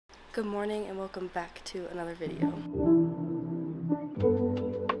Good morning and welcome back to another video.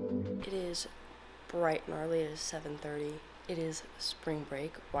 It is bright and early. It is 7:30. It is spring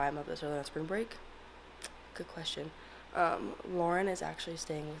break. Why I'm up this early on spring break? Good question. Lauren is actually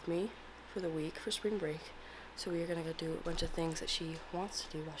staying with me for the week for spring break. So we are going to go do a bunch of things that she wants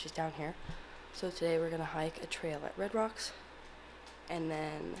to do while she's down here. So today we're going to hike a trail at Red Rocks and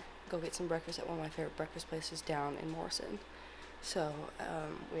then go get some breakfast at one of my favorite breakfast places down in Morrison. So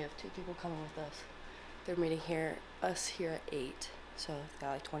we have two people coming with us. They're meeting us here at 8, so it's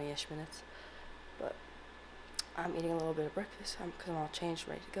got like 20-ish minutes. But I'm eating a little bit of breakfast because I'm all changed,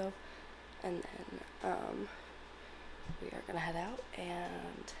 ready to go. And then we are gonna head out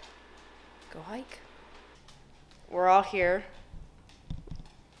and go hike. We're all here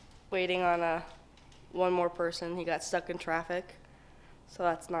waiting on one more person. He got stuck in traffic, so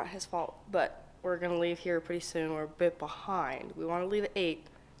that's not his fault. But we're gonna leave here pretty soon. We're a bit behind. We want to leave at 8.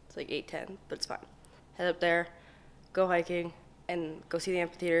 It's like 8:10, but it's fine. Head up there, go hiking, and go see the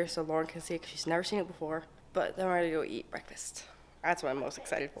amphitheater so Lauren can see it because she's never seen it before. But then we're gonna go eat breakfast. That's what I'm most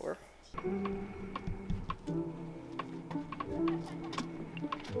excited for.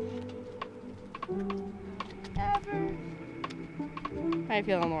 How you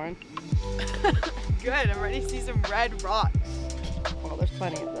feeling, Lauren? Good. I'm ready to see some red rocks. Well, there's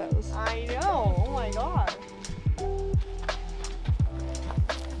plenty of those. I know. Oh my god.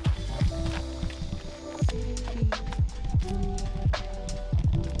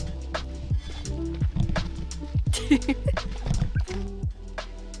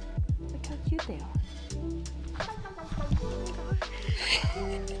 Look how cute they are.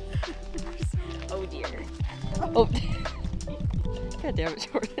 Oh dear. Oh. God damn it,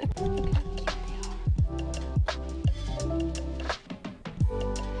 Jordan. Look how cute they are.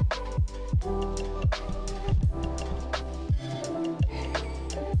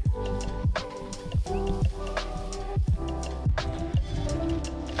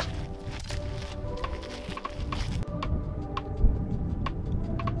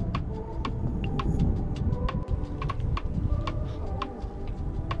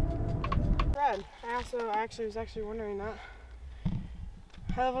 I was actually wondering that.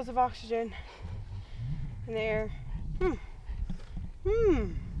 High levels of oxygen in the air.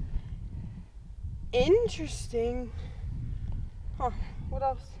 Interesting. Huh, what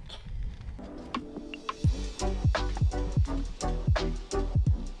else?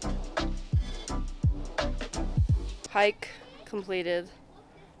 Hike completed.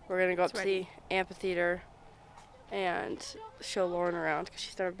 We're gonna go up to the amphitheater and show Lauren around because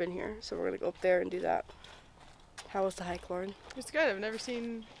she's never been here. So we're gonna go up there and do that. How was the hike, Lauren? It's good. I've never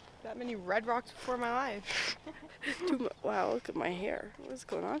seen that many red rocks before in my life. Wow, look at my hair. What's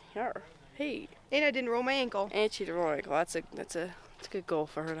going on here? Hey. And I didn't roll my ankle. And she didn't roll her ankle. That's a good goal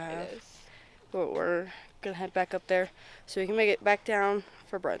for her to have. It is. But we're gonna head back up there so we can make it back down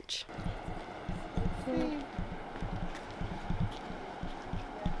for brunch.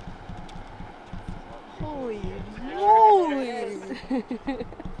 Holy moly!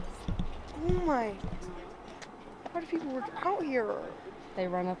 Oh my! How do people work out here? They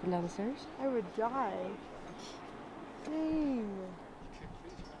run up and down the stairs? I would die. Dang.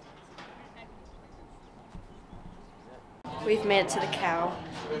 We've made it to the cow.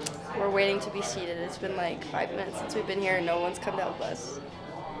 We're waiting to be seated. It's been like 5 minutes since we've been here and no one's come down with us.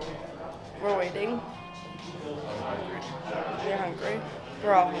 We're waiting. You're hungry.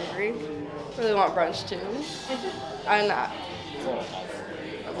 We're all hungry. Really want brunch too. I'm not.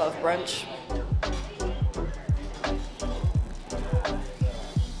 I love brunch.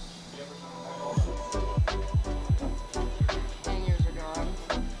 And yours are gone.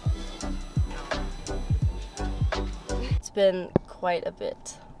 It's been quite a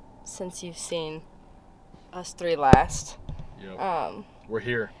bit since you've seen us three last. Yep. We're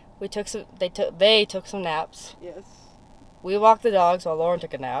here. We took some. They took some naps. Yes. We walked the dogs while Lauren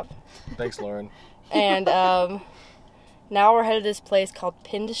took a nap. Thanks, Lauren. And now we're headed to this place called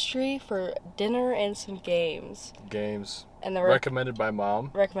Pindustry for dinner and some games. Games. And the recommended by Mom.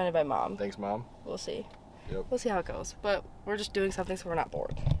 Recommended by Mom. Thanks, Mom. We'll see. Yep. We'll see how it goes. But we're just doing something so we're not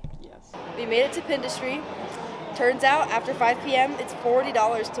bored. Yes. We made it to Pindustry. Turns out after 5 p.m. it's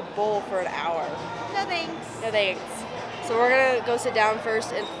 $40 to bowl for an hour. No thanks. No thanks. So we're gonna go sit down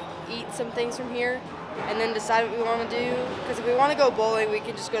first and eat some things from here, and then decide what we want to do. Because if we want to go bowling, we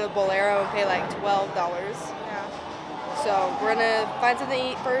can just go to Bolero and pay like $12. Yeah. So we're gonna find something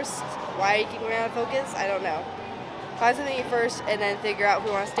to eat first. Why you keep going out of focus? I don't know. Find something to eat first, and then figure out if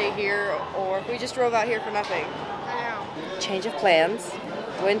we want to stay here or if we just drove out here for nothing. I know. Change of plans.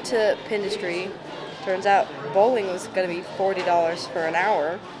 Went to Pindustry, Turns out bowling was going to be $40 for an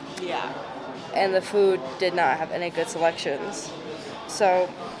hour, Yeah. and the food did not have any good selections. So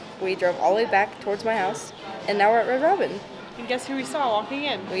we drove all the way back towards my house, and now we're at Red Robin. And guess who we saw walking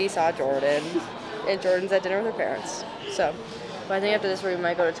in? We saw Jordan, and Jordan's at dinner with her parents. So, but I think after this we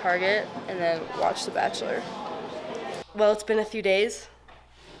might go to Target and then watch The Bachelor. Well, it's been a few days,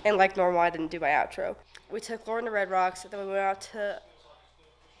 and like normal, I didn't do my outro. We took Lauren to Red Rocks, then we went out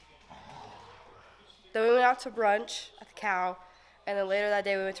to brunch at the Cow, and then later that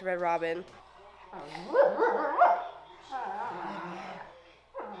day we went to Red Robin.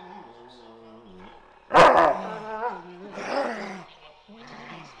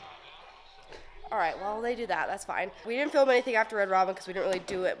 Alright, well, they do that. That's fine. We didn't film anything after Red Robin because we didn't really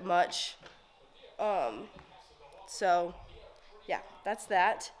do it much. So, yeah, that's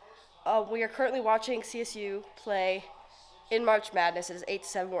that. We are currently watching CSU play in March Madness. It is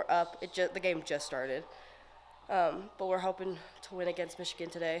 8-7. We're up. The game just started. But we're hoping to win against Michigan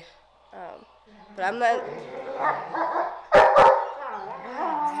today. But I'm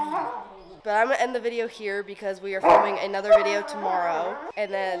gonna end the video here because we are filming another video tomorrow,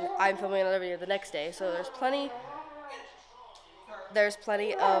 and then I'm filming another video the next day. So there's plenty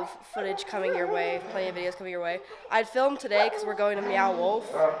of footage coming your way, plenty of videos coming your way. I'd film today because we're going to Meow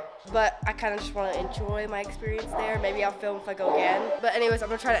Wolf, but I kind of just want to enjoy my experience there. Maybe I'll film if I go again. But anyways, I'm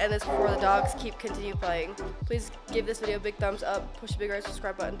going to try to end this before the dogs continue playing. Please give this video a big thumbs up, push the big red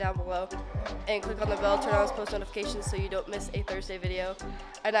subscribe button down below, and click on the bell, turn on those post notifications so you don't miss a Thursday video.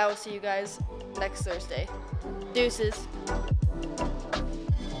 And I will see you guys next Thursday. Deuces.